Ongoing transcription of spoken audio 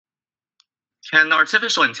Can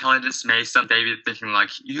artificial intelligence may someday be thinking like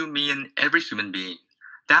you, me, and every human being?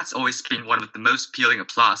 That's always been one of the most appealing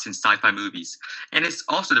plots in sci-fi movies, and it's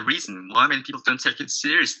also the reason why many people don't take it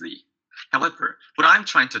seriously. However, what I'm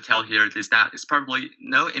trying to tell here is that it's probably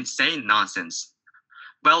no insane nonsense.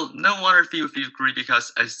 Well, no wonder if you agree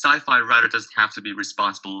because a sci-fi writer doesn't have to be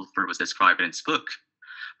responsible for what's described in its book.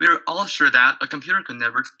 We're all sure that a computer could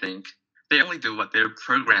never think. They only do what they're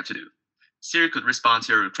programmed to do. Siri could respond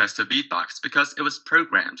to your request to beatbox because it was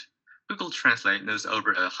programmed. Google Translate knows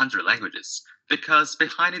over 100 languages because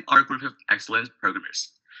behind it are a group of excellent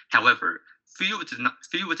programmers. However, few would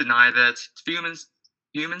deny that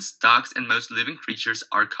humans, dogs, and most living creatures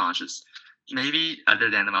are conscious, maybe other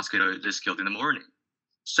than the mosquito just killed in the morning.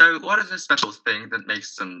 So, what is the special thing that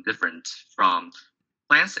makes them different from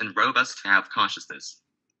plants and robots to have consciousness?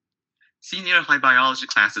 Senior high biology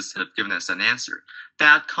classes have given us an answer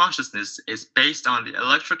that consciousness is based on the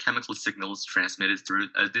electrochemical signals transmitted through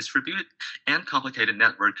a distributed and complicated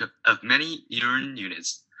network of many neuron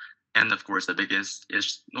units. And of course, the biggest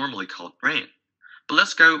is normally called brain. But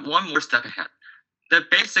let's go one more step ahead. The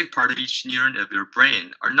basic part of each neuron of your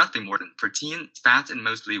brain are nothing more than protein, fat, and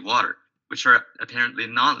mostly water, which are apparently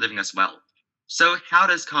not living as well. So how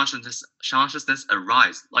does consciousness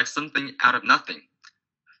arise like something out of nothing?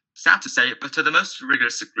 Sad to say, but to the most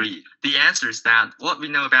rigorous degree, the answer is that what we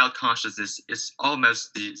know about consciousness is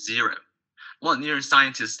almost zero. What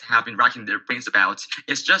neuroscientists have been racking their brains about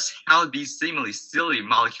is just how these seemingly silly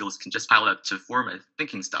molecules can just pile up to form a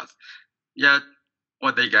thinking stuff. Yet,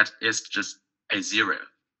 what they get is just a zero.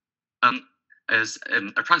 Is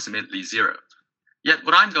approximately zero. Yet,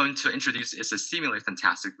 what I'm going to introduce is a seemingly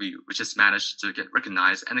fantastic view, which has managed to get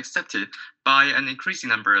recognized and accepted by an increasing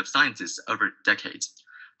number of scientists over decades.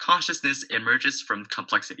 Consciousness emerges from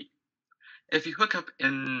complexity. If you hook up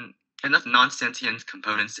in enough non-sentient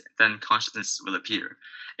components, then consciousness will appear,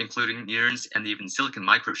 including neurons and even silicon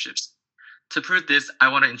microchips. To prove this, I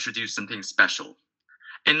want to introduce something special.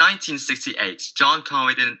 In 1968, John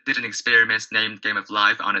Conway did an experiment named Game of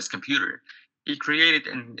Life on his computer. He created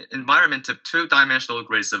an environment of two-dimensional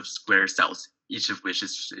grids of square cells, each of which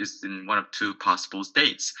is in one of two possible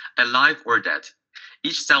states, alive or dead.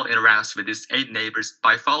 Each cell interacts with its 8 neighbors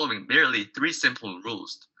by following merely 3 simple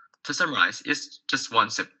rules. To summarize, it's just one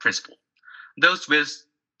simple principle. Those with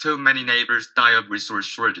too many neighbors die of resource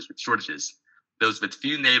shortages. Those with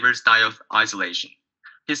few neighbors die of isolation.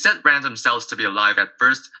 He set random cells to be alive at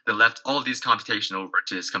first, then left all these computation over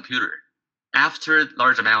to his computer. After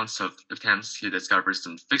large amounts of attempts, he discovered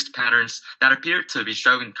some fixed patterns that appeared to be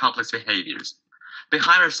showing complex behaviors.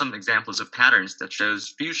 Behind are some examples of patterns that shows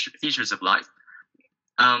features of life.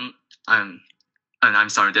 I'm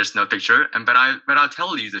sorry, there's no picture, but I'll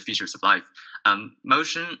tell you the features of life: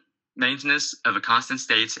 motion, maintenance of a constant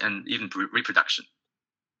state, and even reproduction.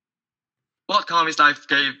 What Kami's life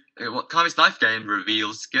game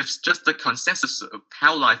reveals gives just the consensus of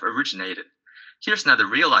how life originated. Here's another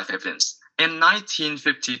real-life evidence. In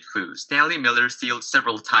 1952, Stanley Miller sealed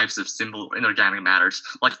several types of simple inorganic matters,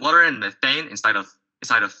 like water and methane, inside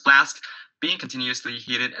a flask, being continuously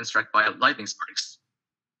heated and struck by lightning sparks.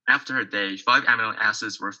 After a day, 5 amino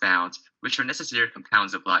acids were found, which are necessary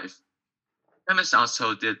compounds of life. Chemists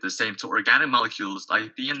also did the same to organic molecules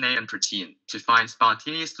like DNA and protein to find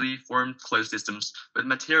spontaneously formed closed systems with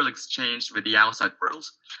material exchange with the outside world.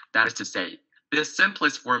 That is to say, the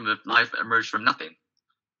simplest form of life emerged from nothing.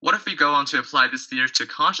 What if we go on to apply this theory to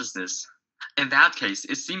consciousness? In that case,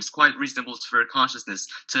 it seems quite reasonable for consciousness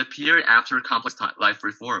to appear after complex life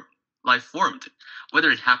formed, whether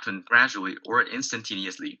it happened gradually or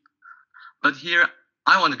instantaneously. But here,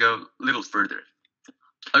 I want to go a little further.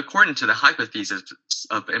 According to the hypothesis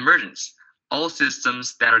of emergence, all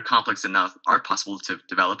systems that are complex enough are possible to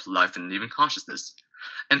develop life and even consciousness.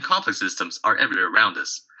 And complex systems are everywhere around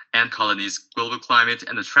us: ant colonies, global climate,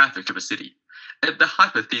 and the traffic of a city. If the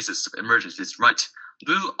hypothesis of emergence is right,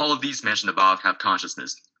 do all of these mentioned above have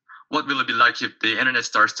consciousness? What will it be like if the internet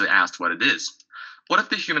starts to ask what it is? What if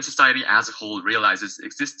the human society as a whole realizes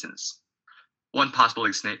existence? One possible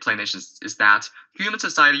explanation is that human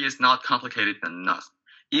society is not complicated enough.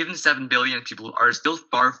 Even 7 billion people are still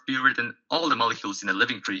far fewer than all the molecules in a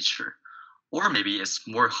living creature. Or maybe it's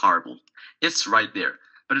more horrible. It's right there,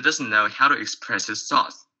 but it doesn't know how to express its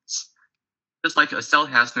thoughts. Just like a cell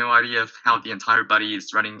has no idea of how the entire body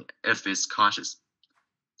is running if it's conscious.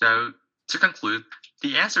 So, to conclude,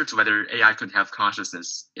 the answer to whether AI could have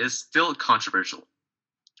consciousness is still controversial.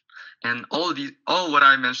 And all what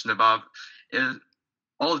I mentioned above,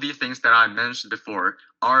 all of these things that I mentioned before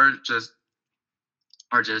are just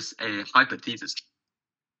a hypothesis.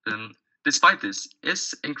 Despite this,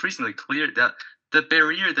 it's increasingly clear that the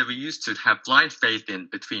barrier that we used to have blind faith in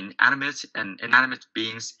between animate and inanimate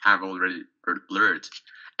beings have already blurred.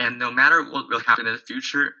 And no matter what will happen in the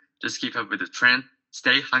future, just keep up with the trend,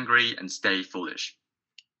 stay hungry, and stay foolish.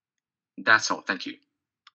 That's all. Thank you.